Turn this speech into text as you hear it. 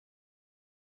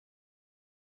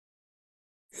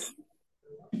Yud.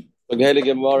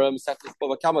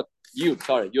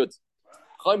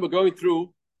 We're going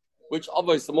through which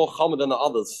Ava is the more common than the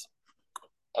others.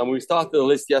 And we started the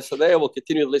list yesterday, we'll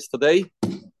continue the list today.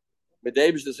 With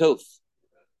David's Hilf.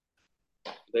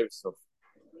 David's Hilf.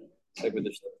 Take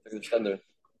the stand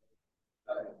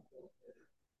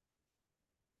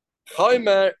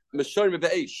Chaimer Meshorim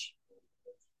Be'esh.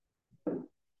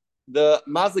 The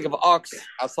mazik of ox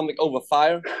has something over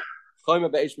fire.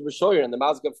 Chaimer Be'esh Meshorim, and the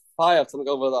mazik of fire has something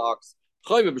over the ox.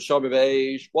 Chaimer Meshorim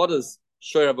Be'esh. What is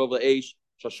Shorim over the Eish?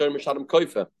 Shashorim Meshadim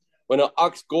Koifer. When an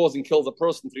ox goes and kills a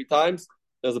person 3 times,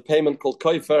 there's a payment called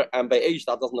Koifer, and by Eish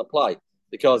that doesn't apply.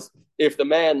 Because if the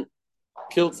man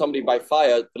killed somebody by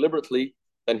fire deliberately,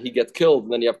 then he gets killed,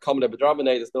 and then you have Kameh B'Dravane,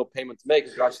 there's no payment to make,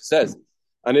 as Rashi says.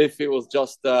 And if it was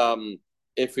just,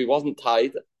 if he wasn't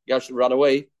tied, he actually ran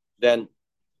away, then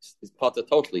he's potter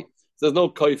totally. So there's no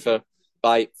Koifer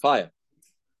by fire.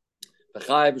 The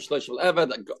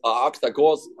ox that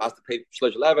goes has to pay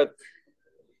Shlosh Levet.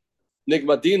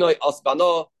 Nigmadinoi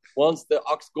Asbano. Once the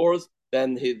ox goes,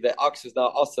 then the ox is now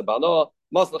Asbano.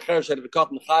 Masl Chereshet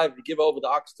V'Katan Chayev. You give over the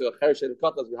ox to a Chereshet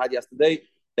V'Katan as we had yesterday,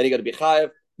 then you got to be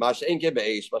Chayev. Masha'enke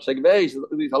Be'esh. Masha'enke Be'esh.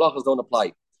 These halachas don't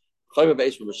apply. Chayev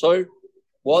Be'esh V'Meshor.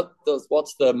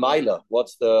 What's the Maila?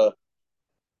 What's the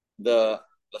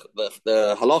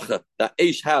halacha that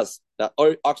Eish has that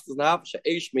ox doesn't have?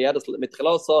 Eish miyadas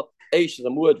mitchilosa. Eish is a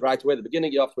muad right away at the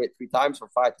beginning. You have to wait 3 times for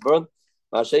fire to burn.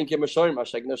 Masha'enke Meshor.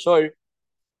 Masha'enke Meshor.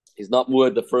 He's not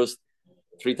muad the first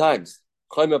 3 times.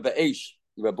 Chayma be'eish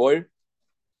boy.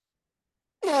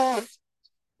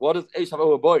 What does eish have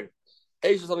over boy?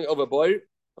 Eish is something over boy.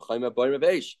 Chayma boy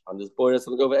be'eish, and this boy has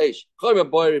something over eish. Chayma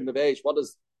boy be'eish. What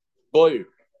does boy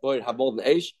have more than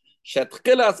eish?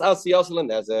 Shetchilas asiyosel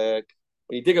nezek.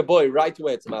 When you dig a boy right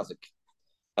away, it's a mazik.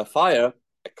 A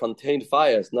contained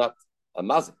fire is not a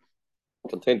mazik.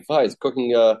 Contained fire is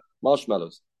cooking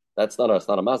marshmallows. That's not a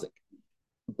mazik.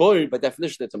 Boy, by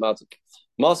definition, it's a mazik.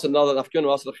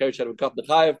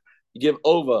 You give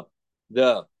over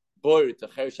the boy to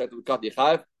Chereshet V'Kat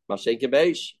Yichayev. Mashenke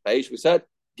Be'esh. Be'esh, we said,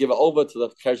 give it over to the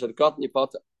Chereshet V'Kat and you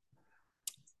put it.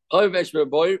 Chayev Be'esh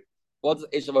V'Boy. What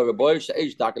is Eish over Boy?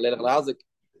 She'esh Dak Lelech Lazik.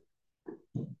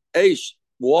 Eish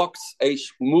walks,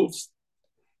 Eish moves.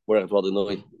 Where it was the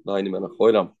noise? No, any man.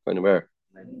 Choylam. Anywhere.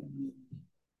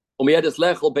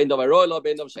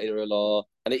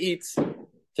 And it eats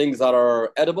things that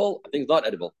are edible and things not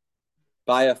edible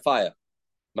by a fire.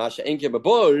 Masha Enke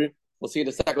Baboy, we'll see in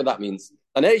a second what that means.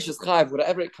 An Eish is chayiv,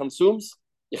 whatever it consumes,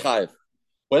 you chayiv.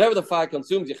 Whatever the fire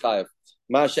consumes, you chayiv.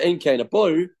 Masha Enke in a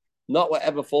boy, not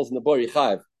whatever falls in the boy, you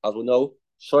chayiv. As we know,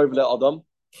 Shoiv le Adam,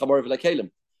 Chamor v'le Kelim.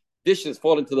 Dishes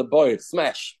fall into the boy,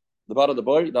 smash. The bottom of the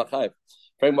boy, not chayiv.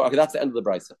 Okay, that's the end of the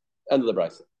brisa. End of the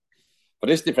brisa. But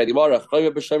this different.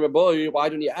 Why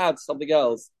don't you add something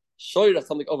else? Shoir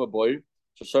something over boy.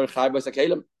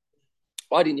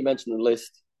 Why didn't you mention in the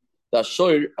list that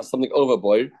Shoir has something over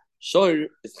boy? Shoir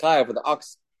is chayav when the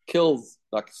ox kills,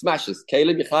 like smashes.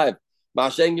 Kelim yichayev.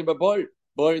 Masheng yim boy.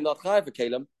 Boy not chayav for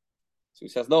kelim. So he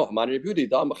says no. Man Rebudi.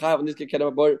 Dam chayav and this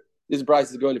kelim boy. This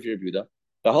price is going to Rebuda.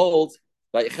 The holds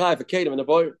that chayav for kelim and the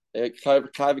boy. Chayav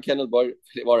for kelim boy.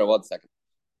 1 second.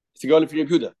 It's going to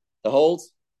Rebuda. The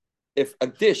holds. If a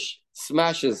dish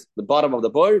smashes the bottom of the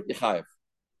boy, yichayev.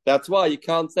 That's why you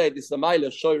can't say this is a mile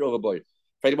shoyer over boy.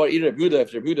 If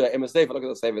Rebuda, in the sefer, look at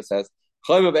the sefer, it says,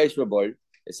 Chayma be'esh boy.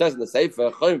 It says in the sefer,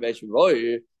 Chayma be'esh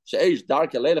boy, she'esh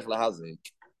darke leilech lahazik.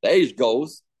 The eish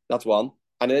goes, that's one,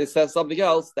 and then it says something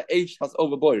else, the eish has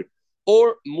over boy.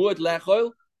 Or muad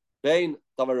lechoil, bein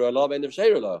tavarula, bein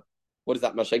nevsheirula. What is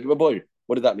that? Mashenkim boy.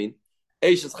 What does that mean?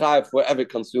 Eish is chayav wherever it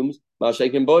consumes.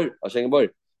 Mashenkim boy. Mashenkim boy.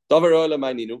 Tavarula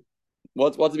ma'ninu.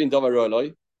 What does it mean,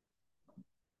 tavarula?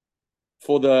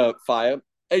 For the fire,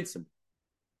 eitzim.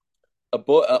 A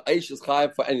eish is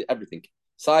chayav for everything.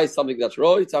 Size something that's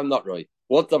roy, something not roy.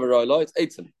 What's davar roy law? It's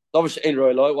eitzim. Davar she'ein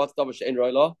roy law. What's davar she'ein roy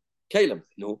law? Kalim.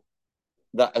 No.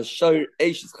 That a show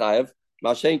eish is chayav.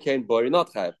 Mashen kain boy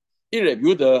not chayav. In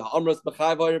Rebuda, Amras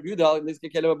b'chayav or Rebuda. In this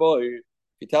case, kalim a boy. If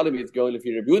you're telling me it's going if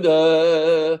you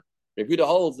Rebuda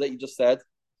holds that you just said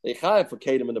they chayav for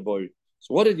kalim and the boy.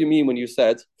 So what did you mean when you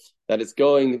said that it's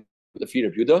going if you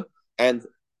Rebuda and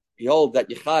behold that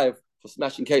Yechayev for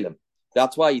smashing Kalim?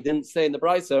 That's why he didn't say in the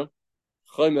Brisa,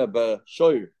 Chayma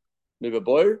b'shoyer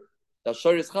mi'b'boyer, that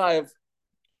shoyer is Chayev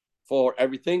for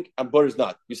everything and boyer is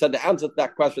not. You said the answer to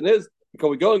that question is because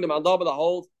we're going to Mandaba the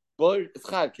whole boyer is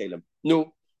Chayev Kalim.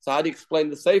 No. So how do you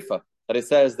explain the Sefer that it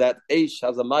says that Eish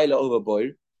has a mile over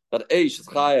boyer, that Eish is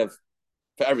Chayev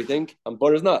for everything and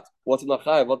boyer is not? What's not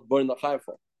Chayev? What boyer not Chayev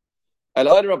for?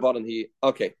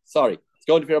 Okay, sorry. It's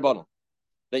going to be Rabbanon.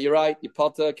 that you're right, you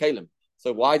potter kalim.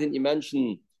 So why didn't you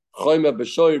mention choyma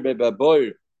b'shoir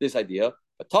b'boir, this idea?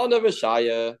 Tana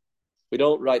v'shaya, we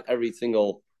don't write every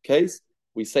single case.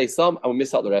 We say some and we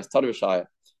miss out the rest. Tana v'shaya.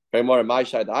 Very more in my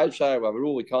shaya, the shaya. We have a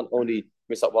rule, we can't only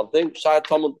miss out one thing. Shaya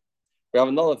Talmud. We have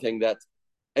another thing that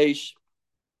Aish,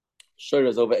 Shira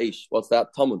is over Aish. What's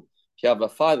that? Talmud. If you have a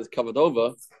fire that's covered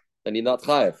over, then you're not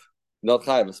chayiv. You're not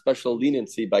chayiv. A special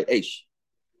leniency by Aish.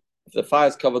 If the fire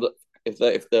is covered, if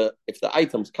the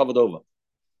item's covered over,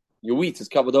 your wheat is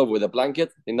covered over with a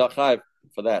blanket, you're not chayiv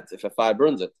for that. If a fire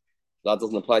burns it, that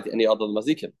doesn't apply to any other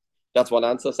mazikin. That's one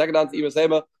answer. Second answer, Ibn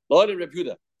Sema, Lord of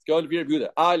Rebuda. It's going to be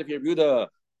Rebuda. I live Rebuda.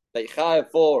 That you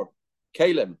chayiv for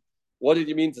kalim. What did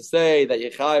you mean to say that you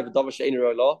chayiv for davar she'ein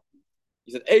roila?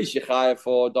 You said eish you chayiv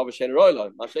for davar she'ein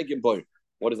roila. Mashekim boy.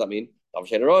 What does that mean? Davar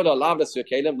she'ein roila. Lav lesu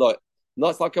kalim. No,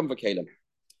 it's not coming for kalim.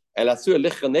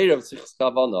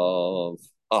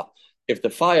 If the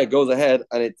fire goes ahead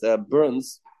and it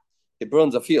burns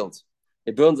a field.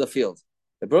 It burns a field.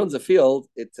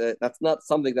 That's not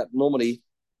something that normally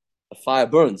a fire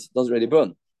burns. It doesn't really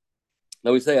burn.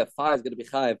 Now we say a fire is going to be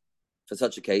chayiv for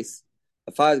such a case.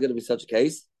 A fire is going to be such a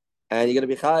case, and you're going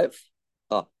to be chayiv.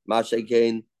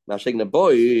 Mashekin a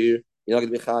boy, you're not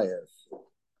going to be chayiv.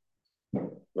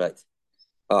 Right.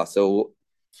 So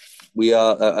we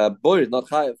are a boy is not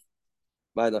chayiv.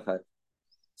 Why not chayiv?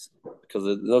 Because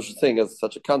there's no such thing as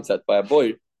such a concept by a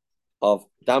boy of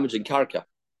damaging karka.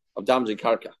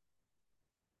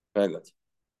 Very good.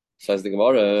 Says the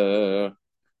Gemara.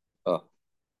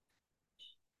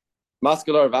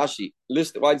 Mascular Vashi.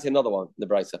 List. Why do you say another one in the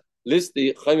Brisa? List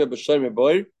the Chayme B'Shoyme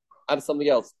Boy. Add something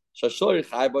else. Shashoy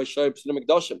Chay Boy Shoy P'Sunim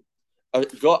Mikdashim. An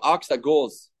ox that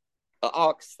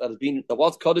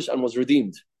was Kaddish and was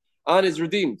redeemed, and is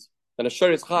redeemed. And a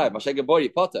Shoy is Chay. Masheg Boy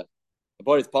Potter. The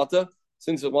boy is Potter.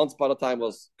 Since it once upon a time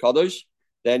was Kaddish,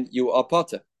 then you are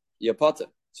Potter. You're Potter.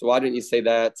 So why didn't you say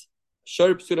that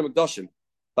Shoy P'Sunim Mikdashim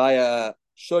by a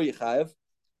Shoy Chayev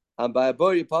and by a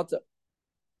Boy Potter?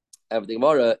 Everything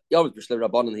more. Yomi B'Shlev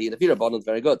Rabbanon here. The fear Rabbanon is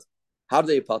very good. How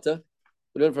do you Potter?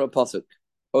 We learn from a pasuk.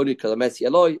 Only because Messi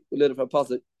Eloi. We learn from a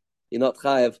pasuk. You're not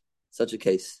chayev such a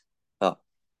case.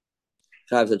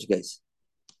 Chayev such a case.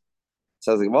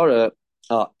 Says the Gemara.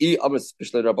 Amas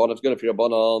B'Shlev Rabbanon. If you're going to fear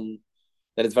Rabbanon,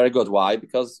 then it's very good. Why?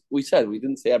 Because we said we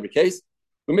didn't say every case.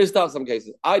 We missed out some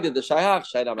cases. I did the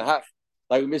shayach mehach.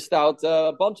 Like we missed out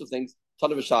a bunch of things.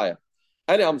 Ton of a shaya.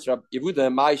 Any Amsrab Yehuda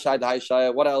my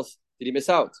shaya. What else did he miss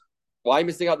out? Why are you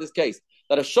missing out this case?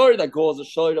 That a shoy that goes a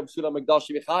shoy of Sulam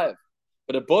Mikdashi B'Chayev.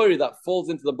 But a boy that falls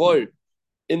into the boy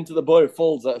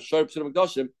falls a shoy of Sulam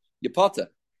Mikdashim, you potter.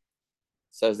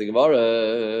 Says the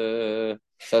Gemara.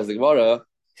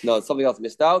 No, something else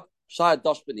missed out. Shai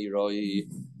Dosh Beniroi.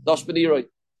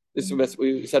 This is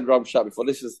we said wrong shot before.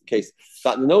 This is the case.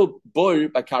 That no boy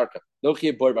by karka. No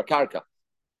chiyuv boy by karka.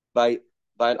 By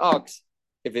an ox,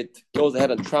 if it goes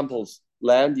ahead and tramples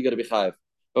land, you gotta be chayev.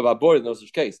 But by boy, no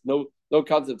such case. No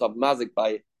concept of mazik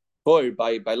by boy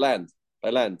by land,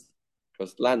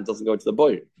 because land doesn't go into the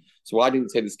boy. So why didn't you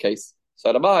say this case? So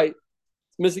it's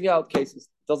missing out cases.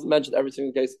 It doesn't mention every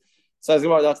single case. Says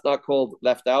Gemara, that's not called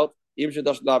left out. Even should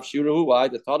not have shiruhu. Why?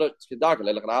 The thought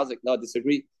no, I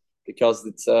disagree, because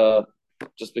it's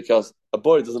just because a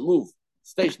boy doesn't move,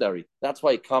 stationary. That's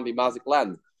why it can't be mazik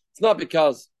land. It's not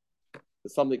because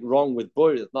there's something wrong with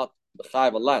boy. It's not the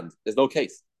chayiv of land. There's no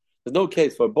case. There's no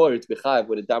case for a boy to be chayiv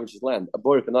when it damages land. A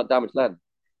boy cannot damage land. A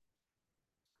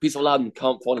piece of land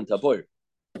can't fall into a boy.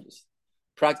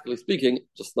 Practically speaking,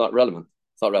 just not relevant.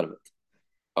 It's not relevant.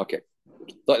 Okay.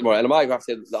 Not more. And I have to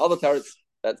say the other teretz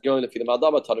that's going to feed the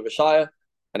Madama, Tana V'Shaya,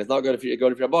 and it's not going to feed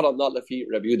Rabbanon, not Lefi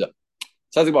Rabbi Yehuda.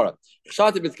 Says the Gemara.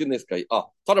 Chshati b'tzkin niskay.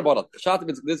 Tana Rabbanon. Chshati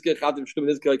b'tzkin niskay. Chshati b'shtum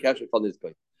niskay. Kashmir fal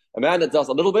niskay. A man that does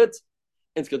a little bit,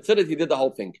 it's considered he did the whole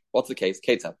thing. What's the case?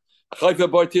 Ketzad.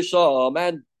 A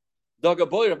man dug a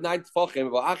boy of 9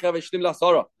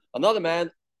 tefachim. Another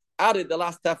man added the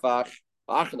last tefach.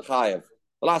 The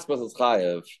last person's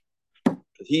chayev.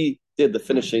 He did the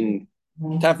finishing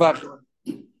tefach.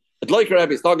 It's like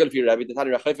Rabbi. It's not going to be Rabbi.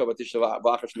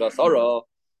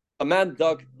 A man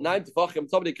dug 9 tefachim.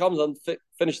 Somebody comes and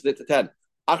finishes it to 10.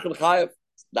 Last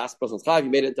person's chayev. He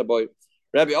made it into a boy.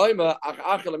 Rabbi Oima.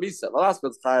 The last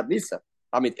person's chayev nisa.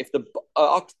 I mean, if the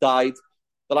ox died,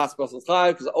 the last person's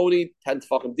chayev, because only 10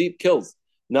 tefachim deep kills.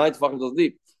 9 tefachim doesn't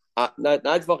deep. 9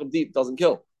 tefachim deep doesn't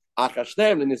kill.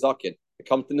 Achashneim in nizakin. It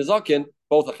comes to nizakin,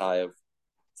 both are chayev.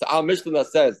 So our Mishnah that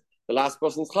says the last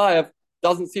person's chayev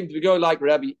doesn't seem to be going like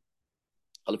Rabbi.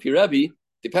 Well, if you're Rabbi,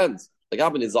 depends. Like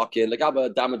Abba nizakin, like Abba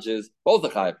damages, both are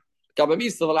chayev. Like Abba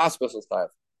misa, the last person's chayev.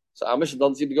 So our Mishnah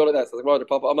doesn't seem to go like that. So the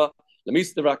Papa Amma, the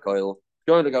misa the rakoil,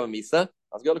 going to Gabba misa,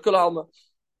 Let's go to Kul Alma.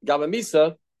 Gabe Misa,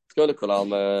 let's go to Kul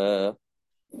Alma.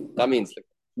 That means,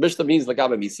 Mishnah means like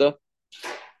Gabe Misa.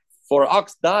 For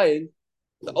ox dying,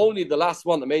 only the last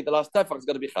one that made the last tefach is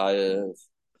going to be chayev.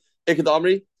 Ikad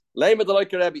Amri, Lema the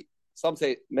like Rebbe. Some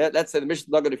say, let's say the Mishnah is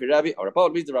not going to be Rebbe, or Rabbi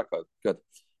means the Rakod. Good.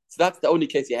 So that's the only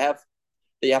case you have.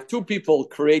 That you have two people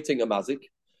creating a mazik.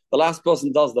 The last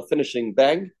person does the finishing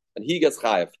bang, and he gets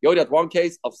chayev. You only had one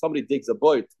case of somebody digs a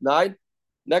boy 9.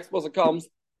 Next person comes,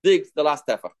 digs the last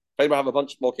tefach. Maybe I have a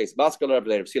bunch more cases. Most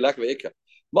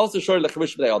assuredly,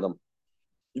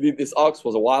 this ox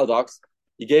was a wild ox.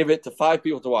 He gave it to 5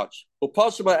 people to watch. One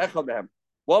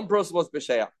person was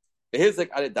b'sheya. The hizik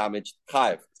and it damaged.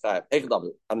 Chayev.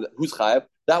 And who's chayev?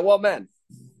 That one man.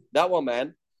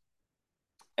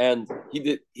 And he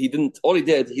didn't do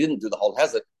the whole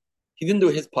hezek. He didn't do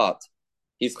his part.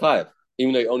 He's chayev,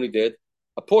 even though he only did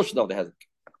a portion of the hezek.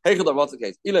 What's the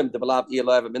case?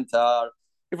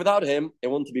 If without him, it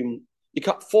wouldn't be. You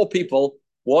got 4 people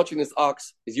watching this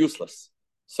ox is useless.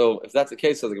 So if that's the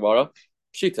case, says the Gemara,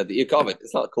 Pshita, the Ikavit,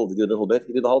 it's not cool to do a little bit.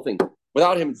 He did the whole thing.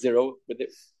 Without him, it's 0.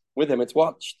 With him, it's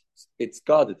watched. It's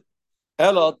guarded.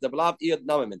 Hello, the Blav Iyad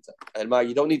Namaminta. And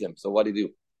you don't need him. So what do you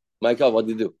do? My God, what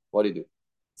do you do?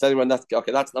 So anyone that's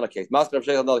okay, that's not a case. There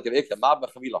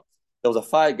was a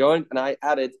fire going, and I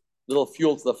added little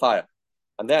fuel to the fire.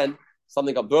 And then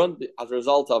something got burned as a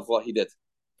result of what he did.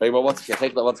 Very well, what's the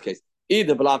case? What's the case?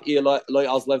 Either Blav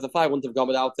Iyad the fire wouldn't have gone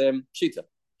without Pshita.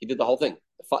 He did the whole thing.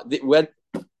 It went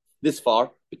this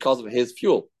far because of his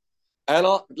fuel. And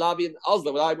Lavi and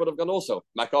Oslo, I would have gone also.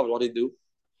 Makov, what did he do?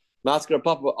 Masker and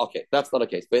Papa. Okay, that's not a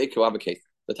case. But I have a case.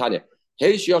 The Tanya.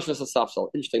 Hey, Shioshnas Asafsal.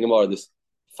 Interesting more of this.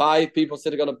 5 people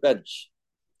sitting on a bench.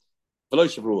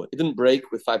 It didn't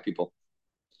break with 5 people.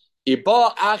 He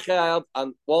bought Achad,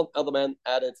 and one other man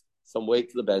added some weight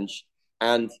to the bench.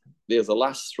 And there's a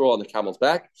last straw on the camel's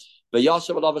back. The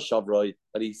Yashav Alav Shavroy,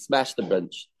 and he smashed the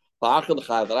bench.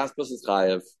 The last person's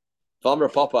chayev. Vamra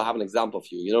Papa, I have an example for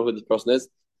you. You know who this person is?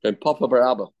 Papa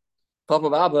Barabba. Papa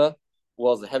Barabba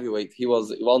was a heavyweight. He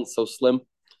wasn't so slim.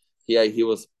 He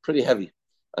was pretty heavy.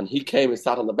 And he came and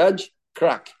sat on the bench,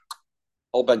 crack.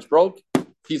 Whole bench broke.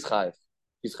 He's chayev.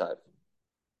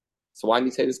 So why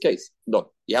didn't he say this case?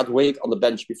 Look, he had weight on the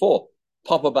bench before.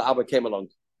 Papa Barabba came along.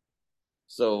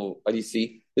 So, what do you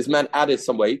see? This man added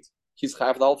some weight. He's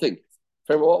chayev the whole thing.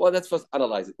 Well, let's first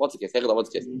analyze it. What's the case?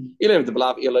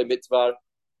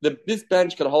 This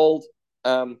bench can hold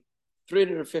 500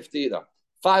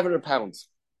 pounds.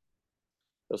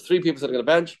 There's 3 people sitting on a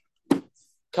bench.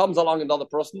 Comes along another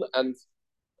person and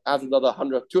adds another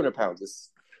 200 pounds. This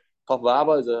Papa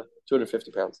Abba is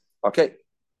 250 pounds. Okay,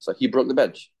 so he broke the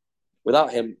bench.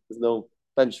 Without him, there's no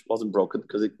bench wasn't broken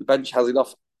because the bench has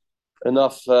enough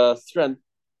strength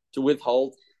to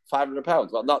withhold 500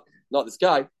 pounds. Well, not this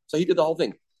guy. So he did the whole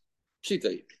thing. Pshita.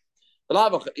 It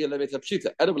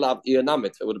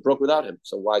would have broke without him.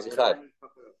 So why is he chayav?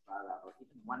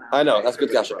 I know, that's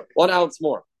good kasha. 1 ounce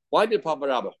more. Why did Papa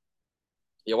Rabba?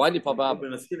 Yeah, why did Papa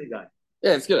Rabba? A skinny guy.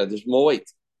 Yeah, it's good. There's more weight.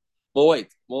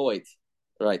 Right.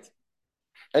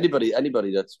 Anybody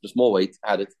that's just more weight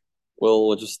added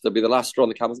will just be the last straw on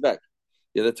the camel's back.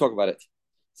 Yeah, they talk about it.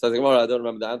 So I think, I don't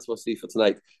remember the answer. We'll see for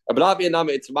tonight.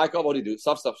 It's Michael. What do you do?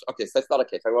 Stuff. Okay, so that's not a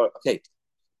case. Okay.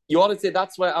 You want to say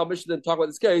that's why our mission didn't talk about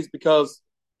this case because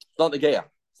it's not Negeya.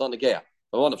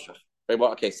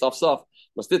 Okay, soft.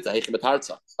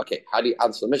 Okay, how do you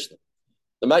answer the Mishnah?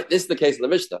 This is the case of the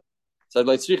Mishnah. So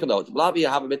like you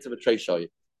have a mitzvah tray show you.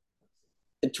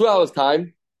 In 2 hours'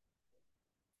 time,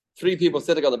 3 people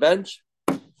sitting on the bench,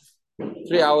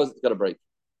 3 hours it's gonna break.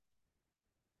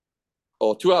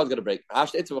 Or 2 hours gonna break. Now,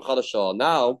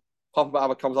 Papa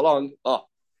Abba comes along,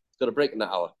 it's gonna break in that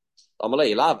hour.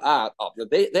 They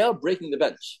are breaking the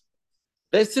bench.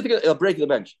 They're breaking the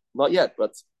bench. Not yet,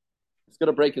 but it's going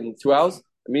to break in 2 hours.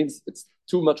 It means it's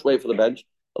too much weight for the bench.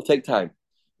 It'll take time.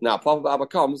 Now, Papa Abba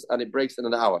comes and it breaks in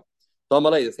an hour.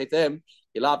 They say to him,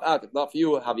 if not for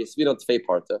you, have your sweet on tefei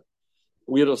parta.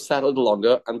 We would have sat a little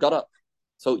longer and got up.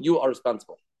 So you are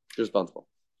responsible. You're responsible.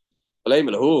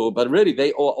 But really,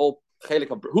 they all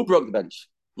who broke the bench?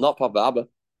 Not Papa Abba.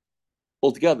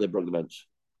 Altogether, they broke the bench.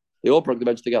 They all broke the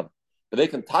bench together. If they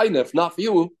can time if not for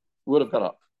you, we would have gone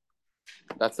up.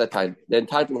 That's that time. They're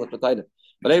entitled to time.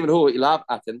 But even who Ilav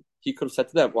Atin, he could have said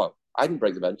to them, well, I didn't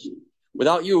break the bench.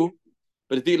 Without you,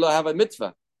 but if you have a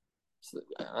mitzvah,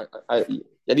 I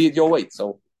need your weight,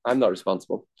 so I'm not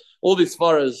responsible. All these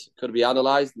faras could be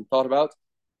analyzed and thought about.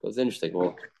 It was interesting.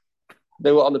 Well,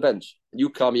 they were on the bench. You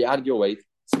come, you added your weight,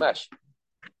 smash.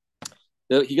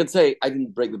 He can say, I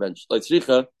didn't break the bench. Like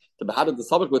Shricha, the Bahad the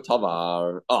Sabak with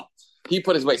Tavar. He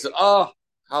put his weight. So,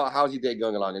 how's your day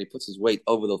going along? And he puts his weight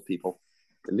over those people,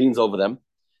 he leans over them,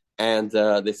 and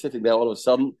they're sitting there. All of a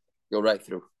sudden, go right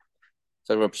through.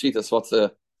 So Rav Shitas, what's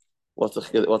the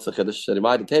chiddush? So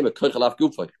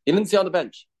he didn't sit on the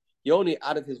bench. He only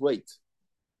added his weight.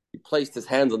 He placed his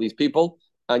hands on these people,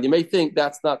 and you may think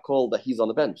that's not called that he's on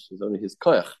the bench. It's only his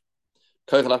koyach.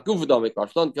 Koyach laf gufadami,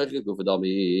 karslan koyach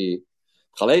gufadami.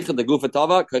 Chaleicha the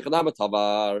gufatava, koyach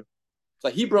namatavar. So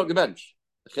he broke the bench.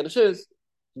 The chiddush is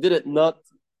he did it not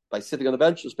by sitting on the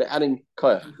bench, just by adding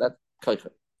koyach. That's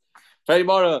koyach. Very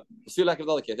more. See like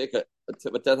another kid.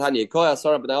 But Tanya koyach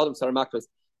Sarah ben Adam Sarah Makros.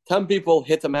 10 people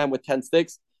hit a man with 10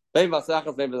 sticks. This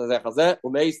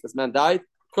man died.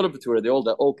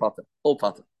 The old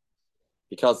pattern.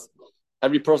 Because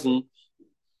every person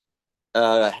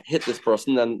hit this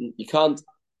person, and you can't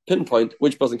pinpoint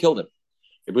which person killed him.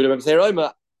 No,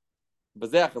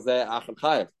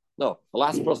 the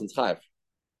last person's chayev.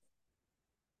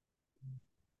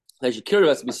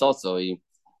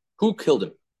 Who killed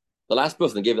him? The last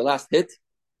person that gave the last hit,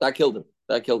 that killed him.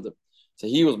 So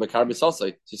he was Makar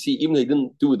Misasai. So you see, even though he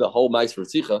didn't do the whole mice for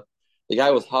Tzicha, the guy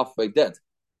was halfway dead.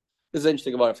 This is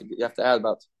interesting about it. You have to add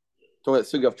about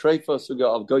suga of treifa, suga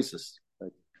of goisus.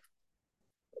 Right?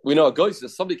 We know a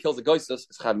goisus, somebody kills a goisus,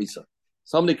 it's Chav Misa.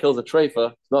 Somebody kills a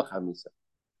treifa, it's not Chav Misa.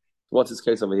 What's his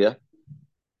case over here?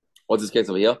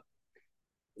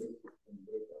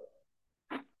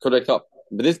 Correct up.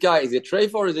 But this guy, is he a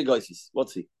treifa or is he a goisus?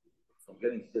 What's he? I'm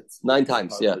getting hits 9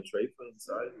 times, yeah.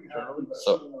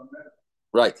 So,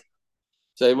 right.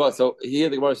 So here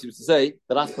the Gemara seems to say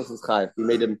the last person's chayiv. He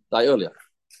made him die earlier.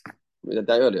 He's not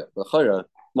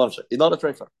a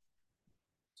treifa.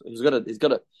 So he's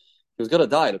gonna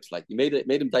die. It looks like he made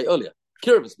him die earlier.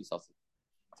 Kiribus misasi.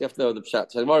 So you have to know the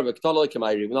pshat. So we're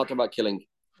not talking about killing.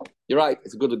 You're right.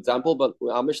 It's a good example, but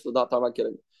our Mishnah is not talking about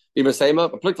killing. It's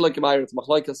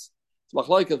machlokes. It's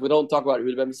machlokes. We don't talk about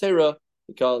Yehuda ben Beseira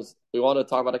because we want to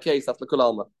talk about a case. That's l'kul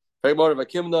alma. Very more of a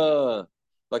kimna.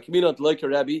 Vakimina like a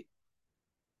rabbi.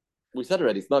 We said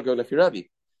already, it's not going like your rabbi.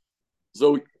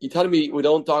 So you're telling me we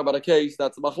don't talk about a case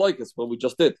that's a machlokes when we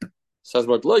just did. Says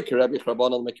we're like a rabbi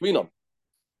rabbanon mekminam.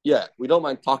 Yeah, we don't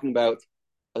mind talking about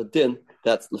a din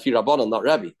that's lefi rabbanon, not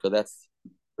rabbi, because that's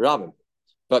rabbin.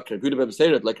 But Yehuda ben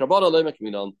Beseira like rabbanon le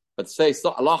mekminam. But say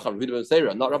so alacha Yehuda ben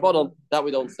Beseira, not rabbanon. That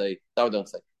we don't say.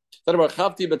 Then about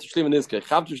chavti bet tishlim nizke.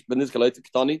 Chavti ben nizke leite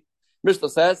ketani. Mishnah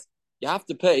says you have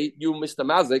to pay. You Mr.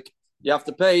 Mazik, you have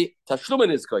to pay tashlum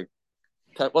nizke.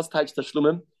 What's taich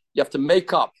tashlumim? You have to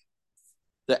make up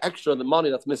the extra, the money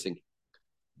that's missing.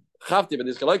 Chavti ben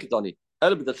nizke leite ketani.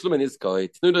 Ela bet tashlum nizke.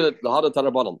 Tnuda lahada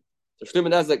tarabanon. Tashlum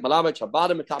nizke malamet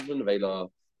shabadim etablim nevela.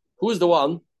 Who's the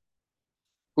one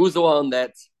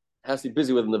that has to be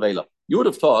busy with the nevela? You would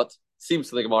have thought, seems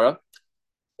to the Gemara,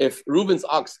 if Reuven's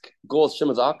ox goes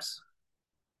Shimon's ox,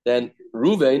 then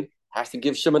Reuven has to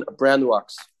give Shimon a brand new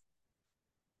ox.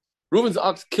 Reuven's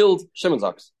ox killed Shimon's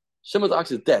ox. Shimon's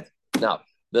ox is dead. Now,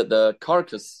 the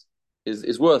carcass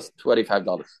is worth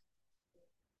 $25.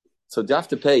 So they have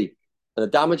to pay, and the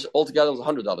damage altogether was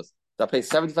 $100. They pay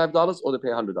 $75 or they pay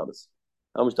 $100?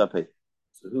 How much do I pay?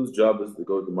 So whose job is to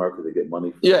go to the market to get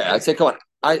money? Yeah, I'd say, come on.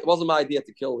 It wasn't my idea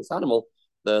to kill this animal.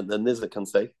 The Nizla can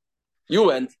say.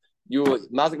 You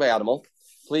mazik my animal.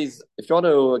 Please, if you want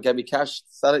to get me cash,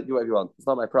 sell it, do whatever you want. It's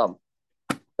not my problem.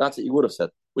 That's what you would have said.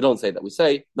 We don't say that. We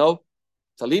say, no,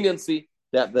 it's a leniency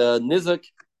that the Nizik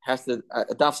has to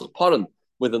adapt pardon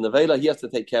with the Nevela. He has to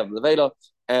take care of the Nevela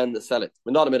and sell it.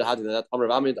 We're not a minute how to do that. Amr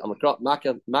Amid,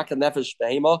 Maka Nefesh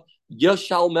Behema,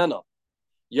 Yashal Mena.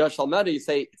 Yashal Mena, you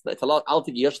say, it's a lot. I'll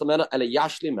take Yashal Mena, and a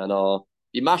Yashli Mena.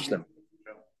 Yimashlim.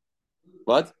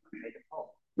 What?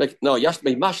 No,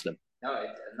 Yashli Mashlim. No,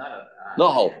 it's not a...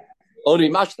 No, only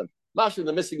Mashlim. Mashlim,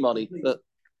 the missing money.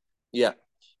 Yeah.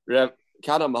 Rev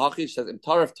Kana Mahachi says, Im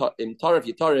Tarif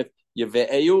Yitarif,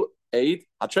 Yeve'eu Eid,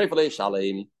 Hatref Alei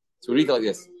Shalim. So we read it like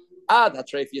this. Ad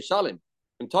Hatref Yeshalim.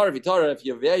 Im Tarif Yitarif,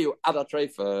 Yeve'eu Ad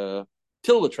Hatref,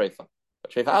 till the Trefa.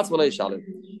 Trefa Ad Alei Shalim.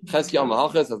 Cheski Am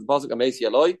Mahachi says, the Pasuk Amesi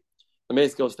Eloi. The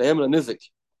Mace goes to him and a Nizik.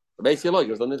 The Amesi Eloi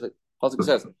goes to the Nizik. Pasuk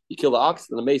says, you kill the ox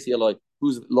and the Amesi Eloi.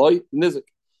 Who's Eloi? Nizik.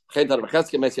 No, not the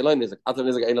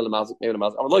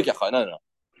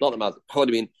mazik. What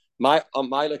do you mean? My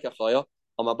lekachaya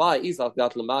on my buy is that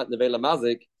nevela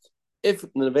mazik. If the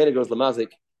nevela goes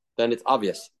lamazik, then it's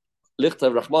obvious.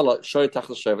 Lichter rachmala shoy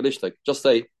tachas shoy velishtek. Just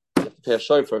say you have to pay a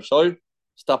shoy for a shoy.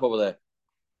 Stop over there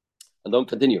and don't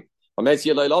continue. Why do you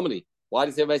say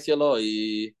meisi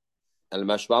eloi? El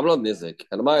mashvamlo nizik.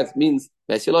 El ma'at means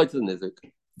meisi eloi to the nizik.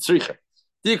 Tzricha.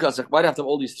 Why do you have to have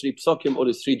all these 3 psukim or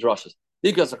these 3 drushes?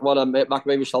 It's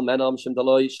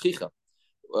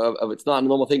not a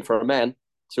normal thing for a man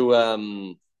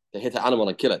hit the animal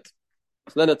and kill it.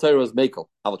 So then the Torah was makel.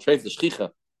 I will trade the shchicha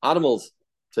animals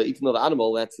to eat another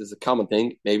animal. That is a common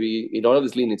thing. Maybe you don't have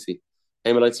this leniency.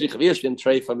 Treifa,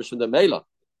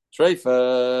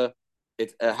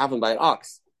 it happened by an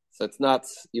ox, so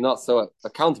you're not so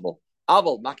accountable.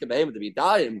 Aval makabehem to be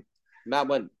dying. Man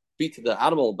went beat the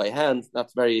animal by hand.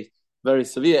 That's very very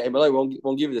severe. Emeloi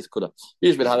won't give you this kuda.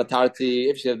 Usually had a tarty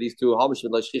if you have these two hamish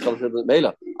with shchich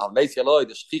mela. Al meis yeloi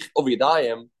the shchich of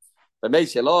yadayim. But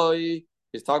meis yeloi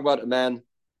is talking about a man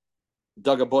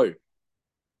dug a boy.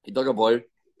 He dug a boy,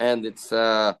 and it's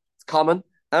common.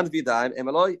 And vidayim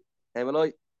emeloi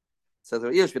says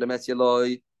the ears with the meis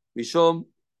yeloi mishum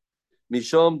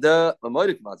the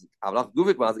mamorik mazik. Avlach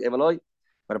guvik mazik emeloi.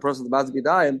 When a person's mazik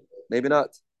vidayim, maybe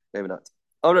not.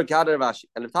 Under Kader Rashi,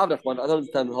 and if Tavnach one, I don't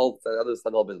understand the whole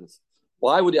business.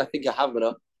 Why would I think a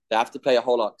Havmana they have to pay a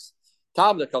whole ox?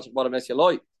 Tavnach comes from a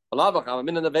Messiah Alavach, I'm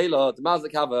in the Vela, the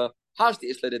Mazik have a Hashti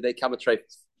Isla, they come a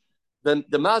trafers. Then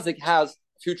the Mazik has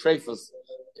a few trafers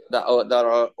that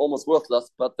are almost worthless,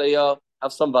 but they have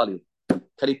some value.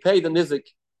 Can he pay the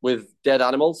Nizik with dead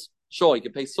animals? Sure, he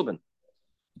can pay Subin.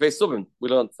 We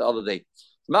learned the other day.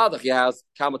 Mazik he has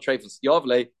Kama trafers,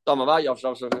 Yovle, Damava,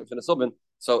 Subin.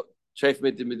 So Treif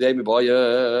mit dem boy.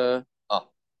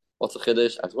 What's the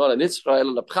chiddush? As well in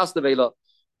Israel, the pras nevela,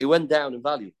 it went down in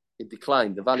value. It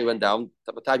declined. The value went down.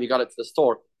 By the time you got it to the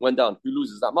store, went down. Who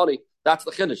loses that money? That's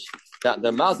the chiddush. That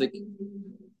the mazik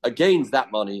gains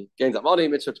that money.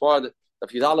 Mitzvah Torah. The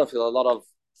Fidalef, a lot of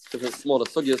different smaller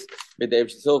sugyas. Made the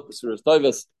Eivsh Silk, Surah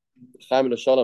Stovus, Chaim and Shalom.